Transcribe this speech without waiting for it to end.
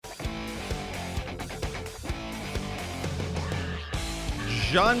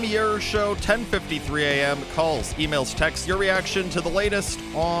John Muir Show, 10:53 a.m. Calls, emails, texts, your reaction to the latest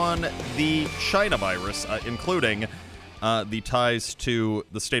on the China virus, including the ties to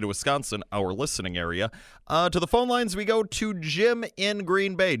the state of Wisconsin, our listening area. To the phone lines, we go to Jim in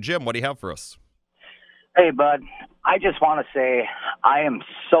Green Bay. Jim, what do you have for us? Hey, bud. I just want to say I am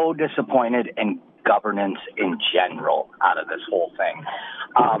so disappointed in governance in general out of this whole thing.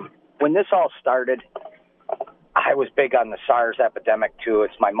 When this all started, I was big on the SARS epidemic, too.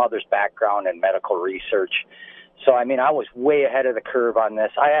 It's my mother's background in medical research. So, I was way ahead of the curve on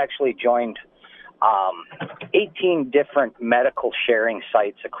this. I actually joined 18 different medical sharing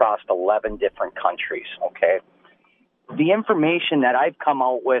sites across 11 different countries, okay? The information that I've come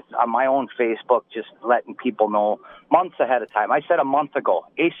out with on my own Facebook, just letting people know months ahead of time. I said a month ago,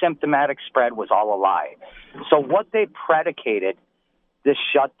 asymptomatic spread was all a lie. So what they predicated this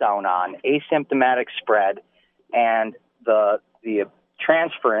shutdown on, asymptomatic spread, and the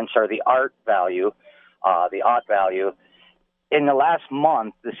transference or the OTT value, in the last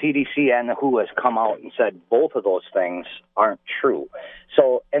month, the CDC and the WHO has come out and said both of those things aren't true.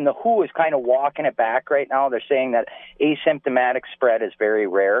 So, and the WHO is kind of walking it back right now. They're saying that asymptomatic spread is very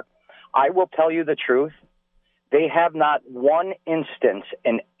rare. I will tell you the truth. They have not one instance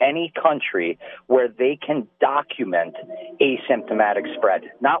in any country where they can document asymptomatic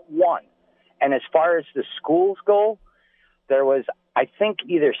spread. Not one. And as far as the schools go, there was, I think,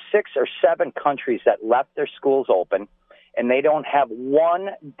 either 6 or 7 countries that left their schools open, and they don't have one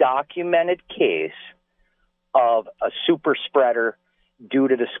documented case of a super spreader due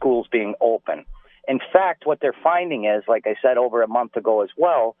to the schools being open. In fact, what they're finding is, like I said over a month ago as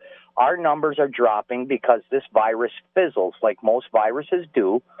well, our numbers are dropping because this virus fizzles like most viruses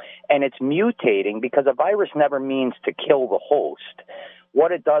do, and it's mutating because a virus never means to kill the host.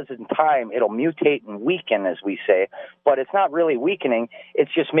 What it does in time, it'll mutate and weaken, as we say, but it's not really weakening.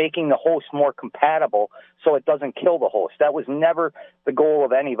 It's just making the host more compatible so it doesn't kill the host. That was never the goal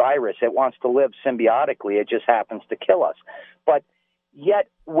of any virus. It wants to live symbiotically. It just happens to kill us. But yet,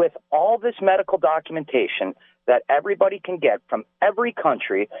 with all this medical documentation that everybody can get from every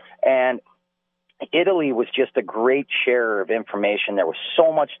country, and Italy was just a great sharer of information. There was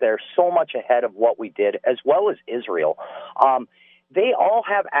so much there, so much ahead of what we did, as well as Israel. They all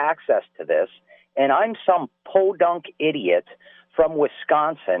have access to this, and I'm some podunk idiot from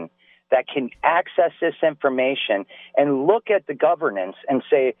Wisconsin that can access this information and look at the governance and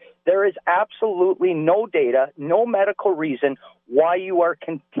say there is absolutely no data, no medical reason why you are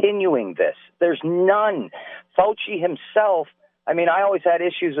continuing this. There's none. Fauci himself, I always had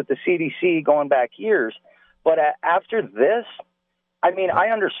issues with the CDC going back years, but after this, I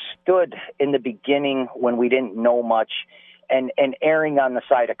understood in the beginning when we didn't know much and erring on the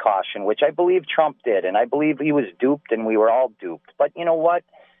side of caution, which I believe Trump did, and I believe he was duped and we were all duped. But you know what?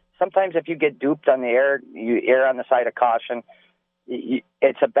 Sometimes if you get duped on the air, you err on the side of caution,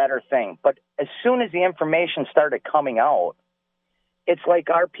 it's a better thing. But as soon as the information started coming out, it's like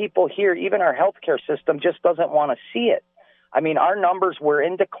our people here, even our healthcare system, just doesn't want to see it. Our numbers were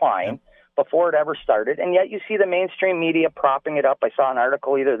in decline before it ever started, and yet you see the mainstream media propping it up. I saw an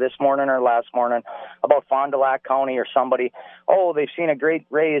article either this morning or last morning about Fond du Lac County or somebody, they've seen a great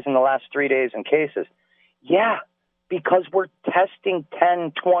raise in the last 3 days in cases. Yeah, because we're testing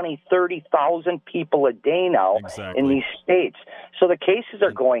 10, 20, 30,000 people a day now in these states. So the cases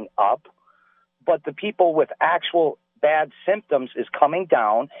are going up, but the people with actual bad symptoms is coming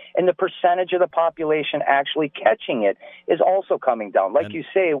down, and the percentage of the population actually catching it is also coming down. Like you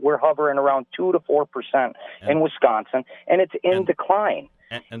say, we're hovering around 2 to 4% in Wisconsin, and it's in decline.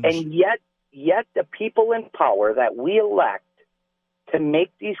 And yet the people in power that we elect to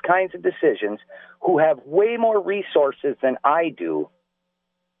make these kinds of decisions, who have way more resources than I do,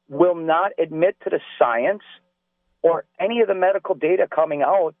 will not admit to the science or any of the medical data coming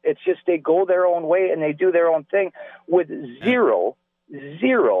out. It's just they go their own way and they do their own thing with zero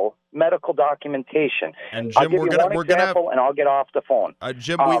medical documentation. And Jim, we're gonna and I'll get off the phone.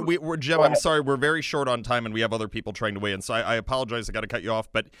 Jim, Jim, I'm sorry, we're very short on time and we have other people trying to weigh in. So I apologize, I got to cut you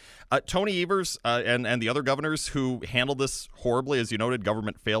off. But Tony Evers and the other governors who handled this horribly, as you noted,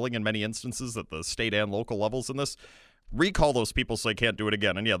 government failing in many instances at the state and local levels in this. Recall those people so they can't do it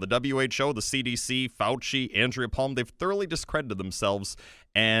again. And yeah, the WHO, the CDC, Fauci, Andrea Palm, they've thoroughly discredited themselves,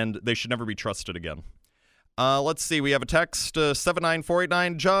 and they should never be trusted again. Let's see. We have a text,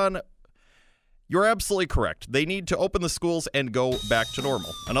 79489. John, you're absolutely correct. They need to open the schools and go back to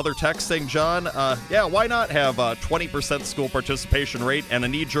normal. Another text saying, John, why not have a 20% school participation rate and a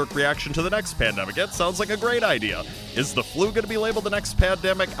knee-jerk reaction to the next pandemic? It sounds like a great idea. Is the flu going to be labeled the next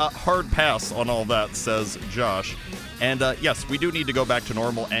pandemic? Hard pass on all that, says Josh. And yes, we do need to go back to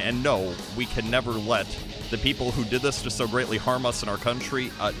normal. And no, we can never let the people who did this to so greatly harm us in our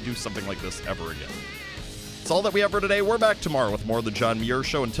country do something like this ever again. That's all that we have for today. We're back tomorrow with more of the John Muir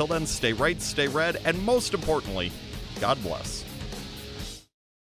Show. Until then, stay right, stay red, and most importantly, God bless.